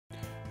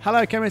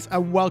Hello chemists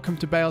and welcome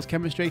to Bale's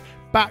Chemistry,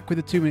 back with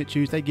a 2 Minute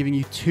Tuesday giving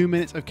you 2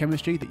 minutes of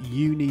chemistry that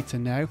you need to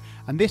know.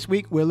 And this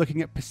week we're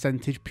looking at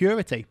percentage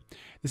purity.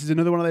 This is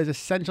another one of those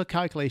essential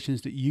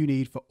calculations that you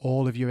need for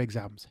all of your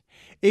exams.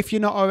 If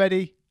you're not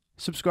already,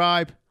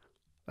 subscribe.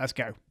 Let's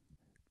go.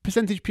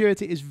 Percentage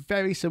purity is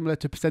very similar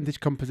to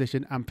percentage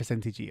composition and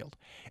percentage yield.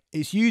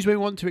 It's used when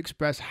we want to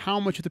express how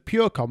much of the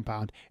pure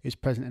compound is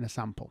present in a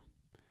sample.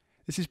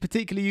 This is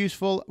particularly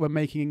useful when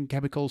making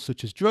chemicals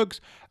such as drugs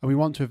and we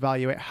want to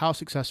evaluate how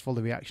successful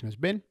the reaction has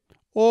been,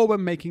 or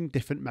when making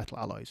different metal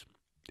alloys.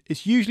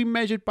 It's usually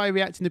measured by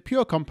reacting the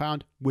pure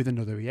compound with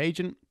another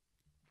reagent,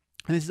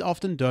 and this is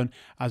often done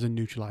as a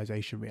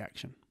neutralization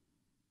reaction.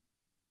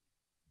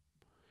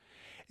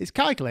 It's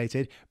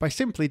calculated by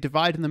simply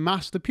dividing the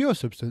mass of the pure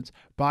substance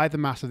by the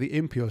mass of the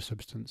impure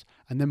substance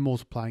and then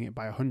multiplying it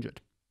by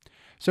 100.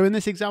 So in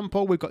this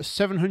example, we've got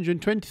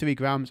 723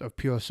 grams of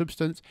pure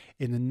substance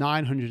in the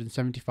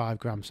 975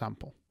 gram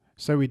sample.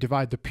 So we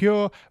divide the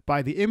pure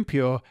by the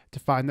impure to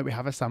find that we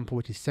have a sample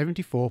which is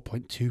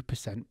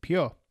 74.2%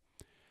 pure.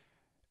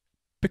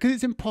 Because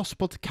it's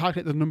impossible to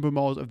calculate the number of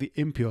moles of the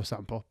impure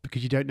sample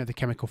because you don't know the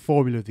chemical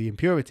formula of the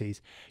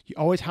impurities, you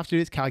always have to do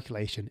this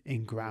calculation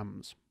in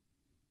grams.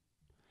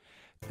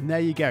 And there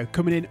you go,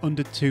 coming in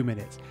under 2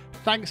 minutes.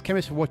 Thanks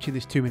chemists for watching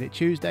this 2 Minute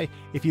Tuesday.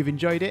 If you've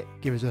enjoyed it,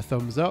 give us a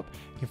thumbs up.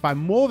 You can find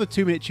more of the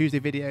 2 Minute Tuesday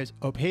videos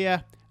up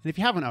here. And if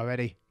you haven't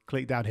already,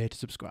 click down here to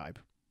subscribe.